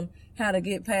combination on how to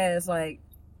get past like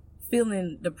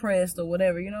feeling depressed or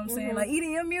whatever. You know what I'm saying? Like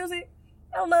EDM music.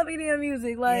 I love EDM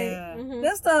music. Like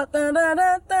that stuff. Dun, dun,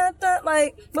 dun, dun, dun,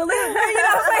 like, but listen, you know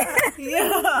what I'm saying?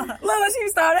 Yeah. Look, she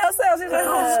started herself. She's like,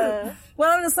 oh shoot.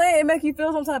 Well, I'm just saying, it make you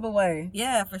feel some type of way.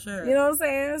 Yeah, for sure. You know what I'm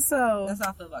saying? So that's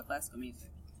how I feel about classical music.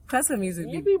 Classical music.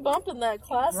 You be bumping that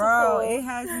classical. Bro, it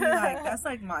has me like, that's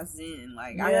like my zen.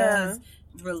 Like, I can just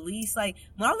release, like,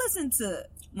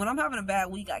 when I'm having a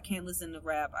bad week, I can't listen to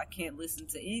rap. I can't listen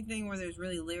to anything where there's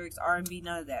really lyrics, R&B,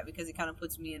 none of that, because it kind of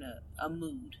puts me in a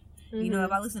mood. You know,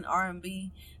 if I listen to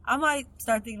R&B, I might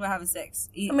start thinking about having sex.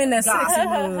 I'm in that sexy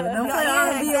mood. Don't play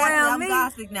R&B around me. I'm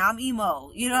gothic now. I'm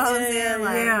emo. You know what I'm saying?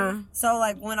 Like, so,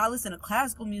 like, when I listen to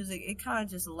classical music, it kind of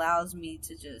just allows me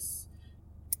to just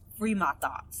free my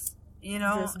thoughts. You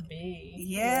know? Just be.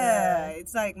 Yeah.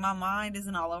 It's like my mind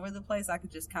isn't all over the place. I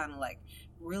could just kind of, like,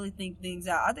 really think things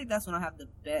out. I think that's when I have the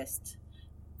best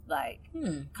like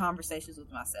conversations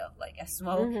with myself. Like I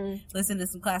smoke, listen to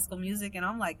some classical music, and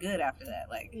I'm like good after that.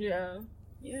 Like yeah,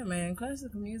 man,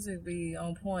 classical music be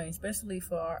on point, especially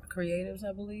for our creatives,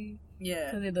 I believe. Yeah,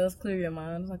 because it does clear your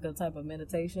mind. It's like a type of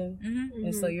meditation,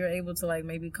 and so you're able to like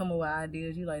maybe come up with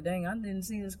ideas. You like, dang, I didn't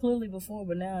see this clearly before,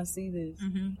 but now I see this.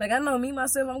 Like I know me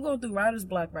myself, I'm going through writer's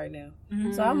block right now,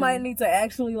 so I might need to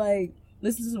actually like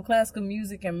listen to some classical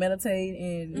music and meditate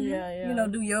and you know,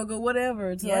 do yoga,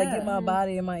 whatever, to like get my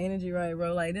body and my energy right,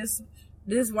 bro. Like this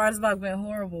writer's block been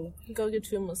horrible. Go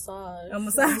get you a massage. A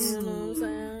massage. You know what I'm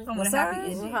saying? A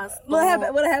massage.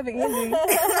 What a happy ending.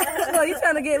 So you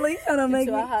trying to make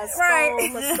me a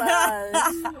right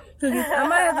massage. I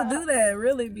might have to do that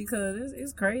really because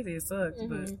it's crazy. It sucks,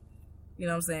 but you know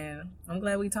what I'm saying. I'm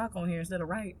glad we talk on here instead of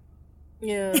write.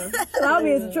 Yeah. So I'll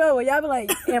be in some trouble. Y'all be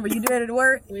like, Amber, you ready to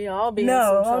work? We all be in some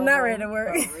trouble. No, I'm not ready to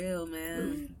work. For real,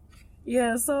 man.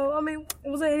 Yeah, so, I mean,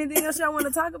 was there anything else y'all want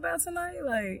to talk about tonight?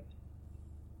 Like,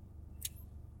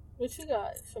 what you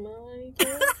got, Shamel? Anything?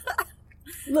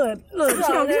 Look, you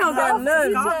don't got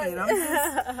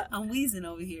nothing. I'm wheezing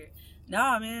over here.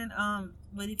 Nah, man,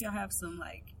 but if y'all have some,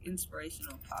 like,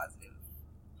 inspirational, positive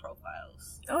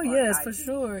profiles. Oh yes, for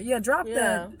sure. Yeah, drop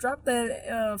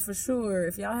that for sure.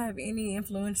 If y'all have any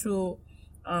influential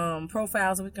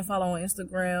profiles that we can follow on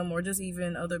Instagram or just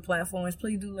even other platforms,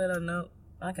 please do let us know.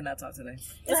 I cannot talk today.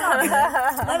 It's all good.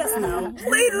 Let us know.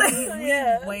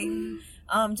 Please. Waiting.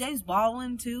 James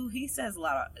Baldwin too. He says a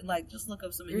lot of like. Just look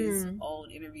up some of his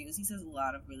old interviews. He says a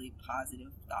lot of really positive,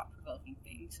 thought-provoking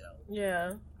things.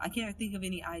 So I can't think of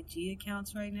any IG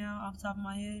accounts right now off the top of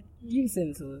my head. You can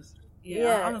send it to us.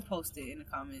 Yeah, I'm gonna post it in the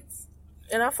comments.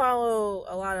 And I follow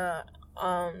a lot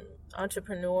of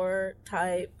entrepreneur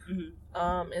type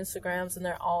Instagrams, and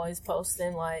they're always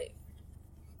posting like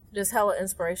just hella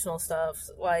inspirational stuff.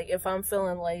 Like if I'm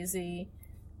feeling lazy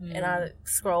and I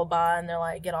scroll by and they're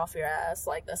like, "Get off your ass,"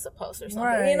 like that's a post or something,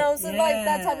 right. You know, so like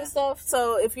that type of stuff.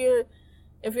 So if you're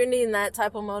needing that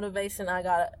type of motivation, I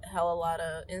got a hella lot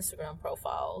of Instagram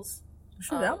profiles.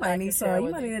 Shoot, I might need some.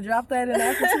 You might need to drop that in the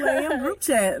after 2 a.m. group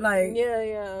chat. Like,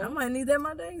 yeah. I might need that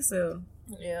my day, so.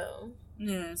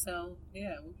 Yeah, so,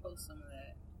 we'll post some of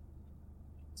that.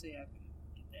 So, y'all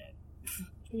can get that.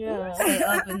 Yeah. Stay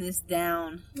up and this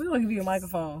down. We're going to give you a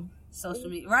microphone. Social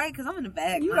media. Right? Because I'm in the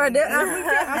back. You are there.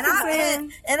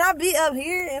 And I be up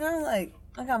here, and I'm like,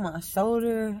 I got my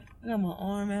shoulder, I got my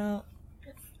arm out.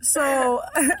 So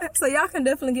y'all can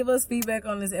definitely give us feedback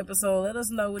on this episode. Let us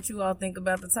know what you all think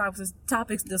about the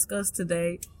topics discussed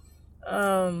today.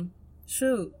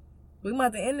 Shoot. We might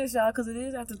have to end this, y'all, because it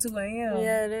is after 2 a.m.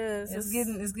 Yeah, it is. It's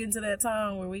getting to that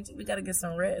time where we got to get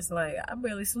some rest. Like, I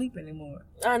barely sleep anymore.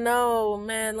 I know,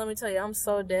 man. Let me tell you, I'm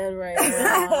so dead right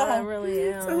now. I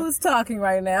really am. So who's talking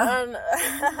right now?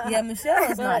 Yeah,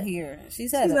 Michelle is not here.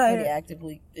 She's had a pretty active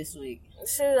week this week.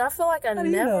 Shoot, I feel like I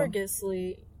never get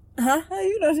sleep. Huh? How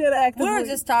you know she had an active We were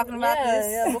just talking about this.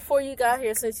 Yeah, before you got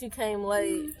here, since you came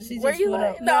late. Were you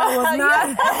late? No, I was not.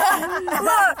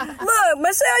 Look,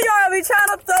 Michelle, you already trying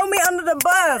to throw me under the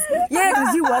bus. Yeah,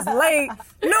 because you was late.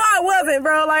 No, I wasn't,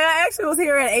 bro. Like, I actually was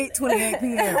here at 8:28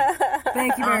 p.m.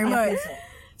 Thank you very much.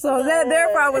 So that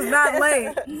therefore I was not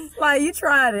late. Like, you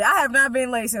tried it. I have not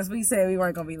been late since we said we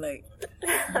weren't going to be late.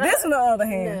 This, on the other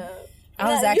hand. Yeah.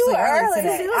 I was actually early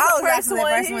today. I was actually the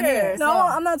first one here. No,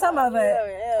 I'm not talking about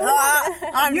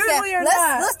that. Usually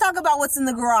let's talk about what's in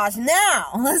the garage now.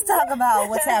 Let's talk about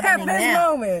what's happening at this now.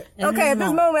 moment. At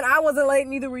this moment, I wasn't late,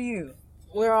 neither were you.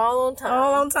 We're all on time.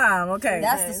 All on time, okay.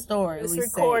 That's the story. It's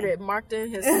recorded, marked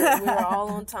in history. We were all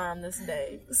on time this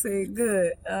day. See,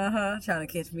 good. Trying to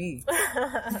catch me.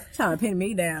 Trying to pin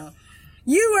me down.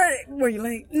 You were you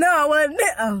late? No, I wasn't.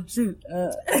 Oh, shoot.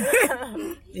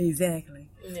 Exactly.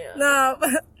 Yeah. No,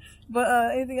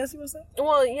 but anything else you want to say?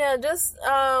 Well, yeah, just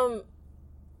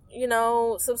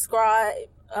subscribe.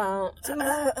 It's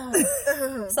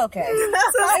okay. Bro,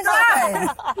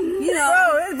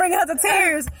 it's bringing her to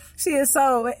tears. She is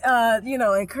so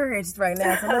encouraged right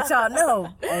now to let y'all know.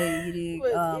 Hey, you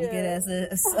did get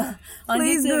us on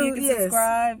Please YouTube. You can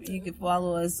subscribe. You can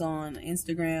follow us on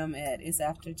Instagram at It's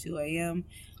After 2 a.m.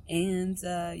 And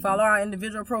follow our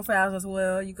individual profiles as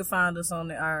well. You can find us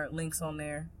on our links on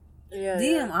there. Yeah,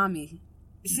 DM Ami.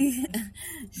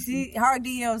 Her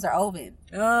DMs are open.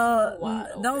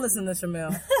 Don't listen to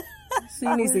Shamel. She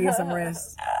needs to get some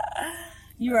rest.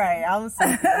 You're right. I'm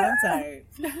tired.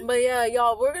 But yeah,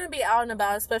 y'all, we're gonna be out and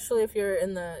about, especially if you're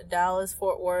in the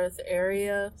Dallas-Fort Worth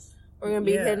area. We're going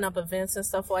to be hitting up events and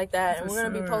stuff like that. And we're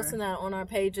going to be posting that on our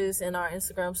pages and our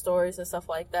Instagram stories and stuff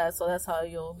like that. So that's how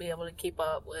you'll be able to keep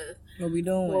up with what we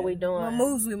doing. What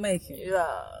moves we making.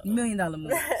 Yeah. $1 million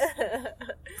moves.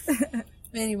 If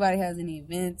anybody has any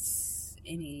events,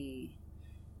 any...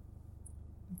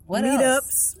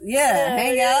 meetups.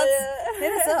 Hangouts.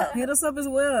 Hit us up. Hit us up as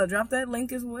well. Drop that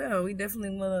link as well. We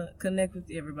definitely want to connect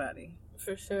with everybody.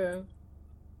 For sure.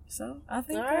 So, I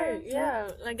think... All right,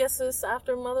 I guess it's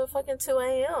after motherfucking 2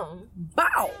 a.m.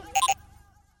 Bow!